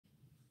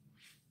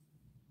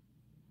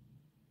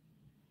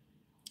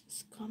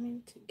It's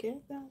coming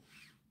together.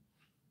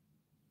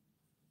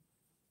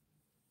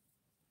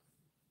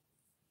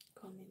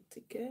 Coming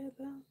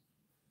together.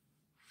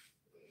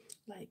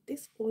 Like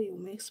this oil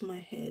makes my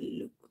hair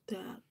look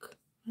dark.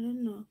 I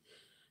don't know.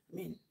 I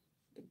mean,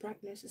 the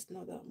brightness is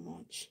not that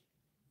much.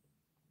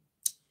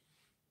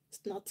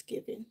 It's not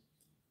giving.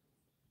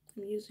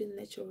 I'm using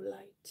natural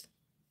light.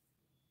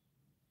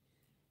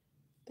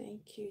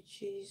 Thank you,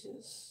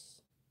 Jesus.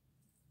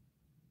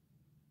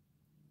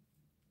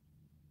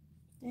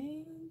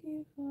 Thank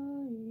you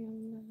for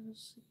your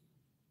mercy.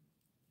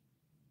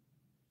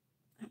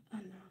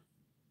 Anna,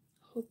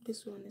 hope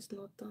this one is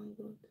not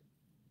tangled.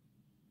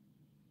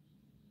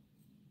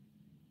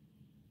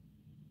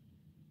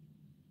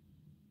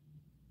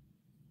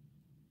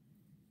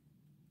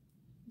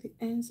 The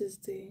ends is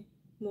the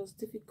most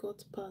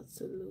difficult part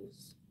to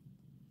lose.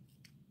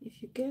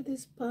 If you get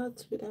this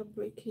part without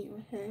breaking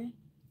your hair,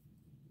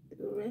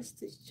 the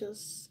rest is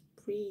just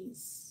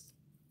breeze.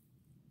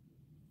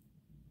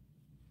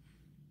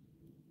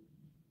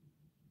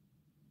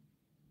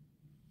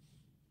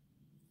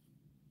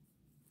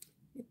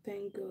 We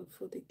thank God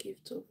for the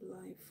gift of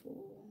life.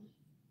 Oh,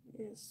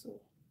 yes,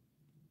 so.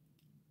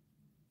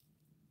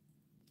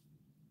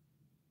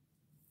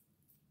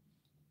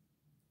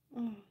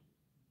 Oh,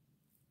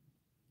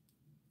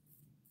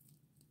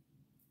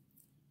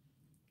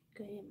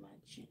 can you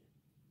imagine?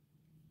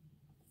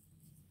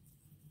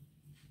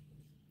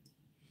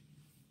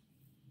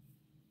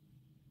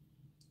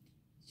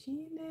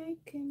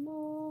 Chineke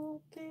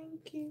mo,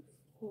 thank you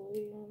for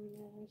your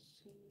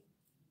mercy.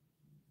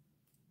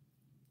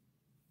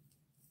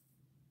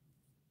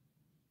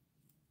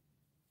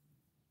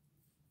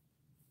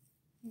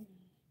 Hmm.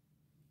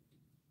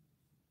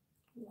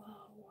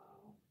 Wow,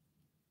 wow.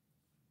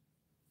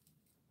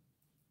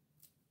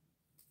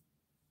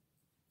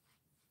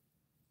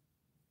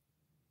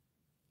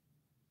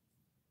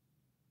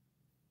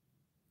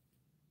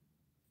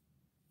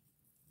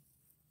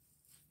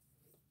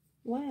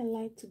 Why I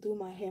like to do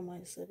my hair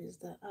myself is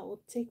that I will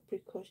take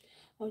precaution.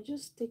 I'll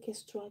just take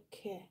extra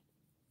care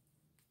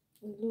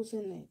in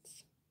losing it.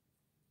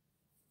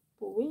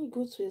 But when you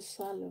go to a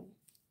salon,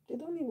 they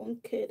don't even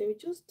care. They will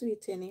just do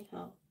it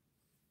anyhow.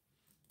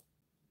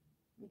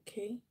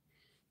 Okay?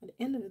 At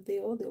the end of the day,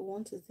 all they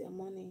want is their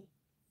money.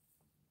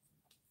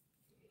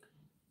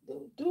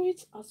 They'll do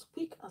it as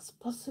quick as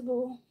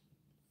possible,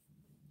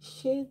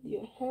 shave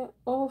your hair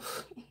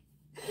off,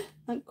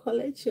 and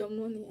collect your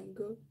money and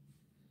go.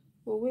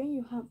 But when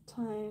you have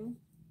time,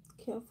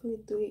 carefully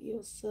do it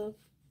yourself.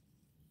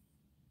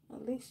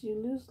 At least you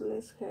lose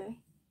less hair.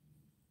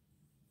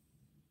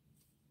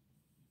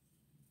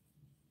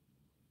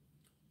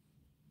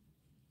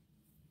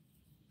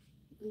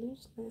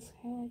 Lose less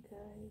hair,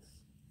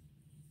 guys.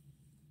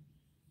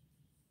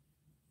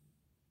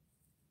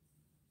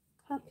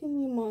 Happy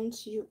New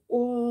Month, you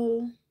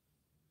all.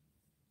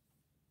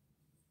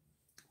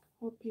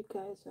 Hope you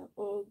guys are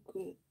all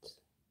good.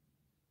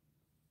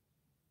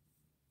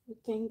 We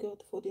thank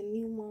God for the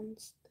new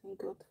month. Thank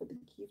God for the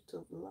gift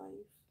of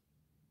life.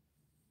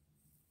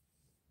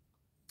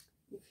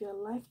 If you're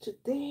alive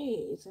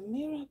today, it's a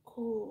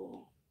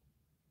miracle.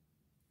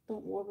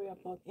 Don't worry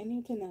about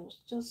anything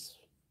else. Just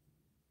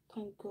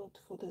thank God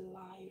for the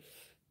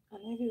life.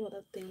 And every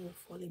other thing will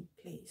fall in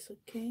place,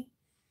 okay?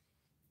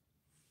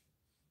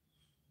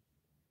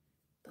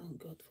 Thank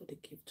God for the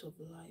gift of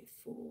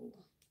life. Oh,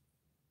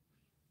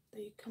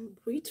 that you can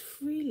breathe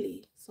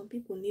freely. Some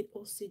people need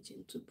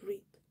oxygen to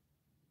breathe.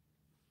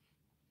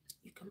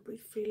 You can breathe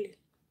freely.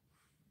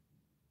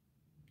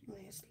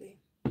 Honestly.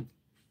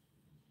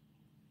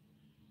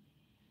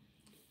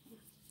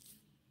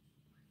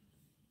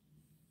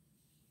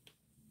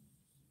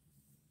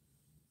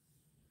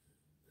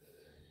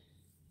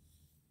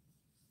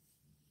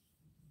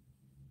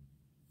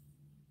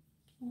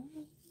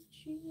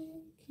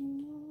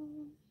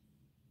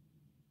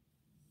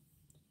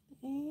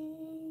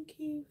 Thank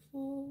you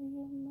for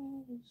your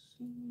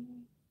mercy.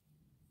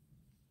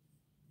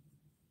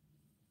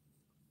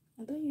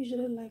 I don't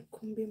usually like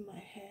combing my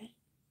hair.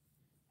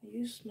 I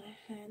use my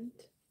hand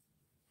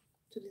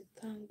to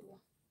detangle.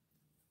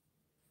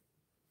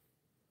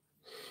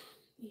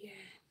 Yeah,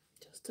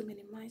 just to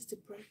minimize the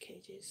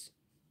breakages.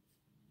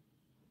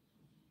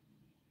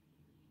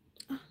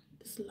 Ah,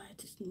 this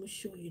light is not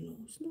showing,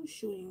 it's not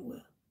showing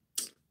well.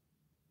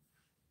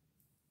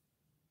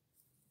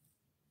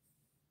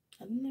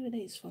 I don't know whether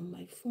it's from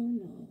my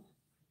phone or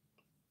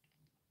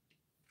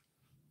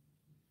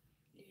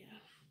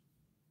yeah,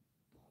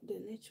 the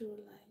natural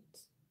light.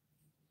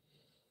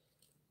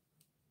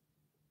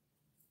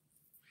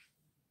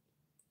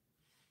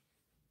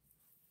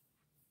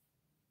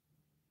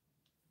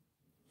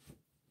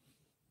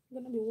 I'm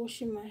gonna be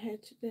washing my hair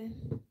today.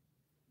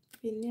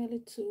 Been nearly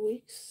 2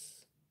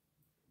 weeks.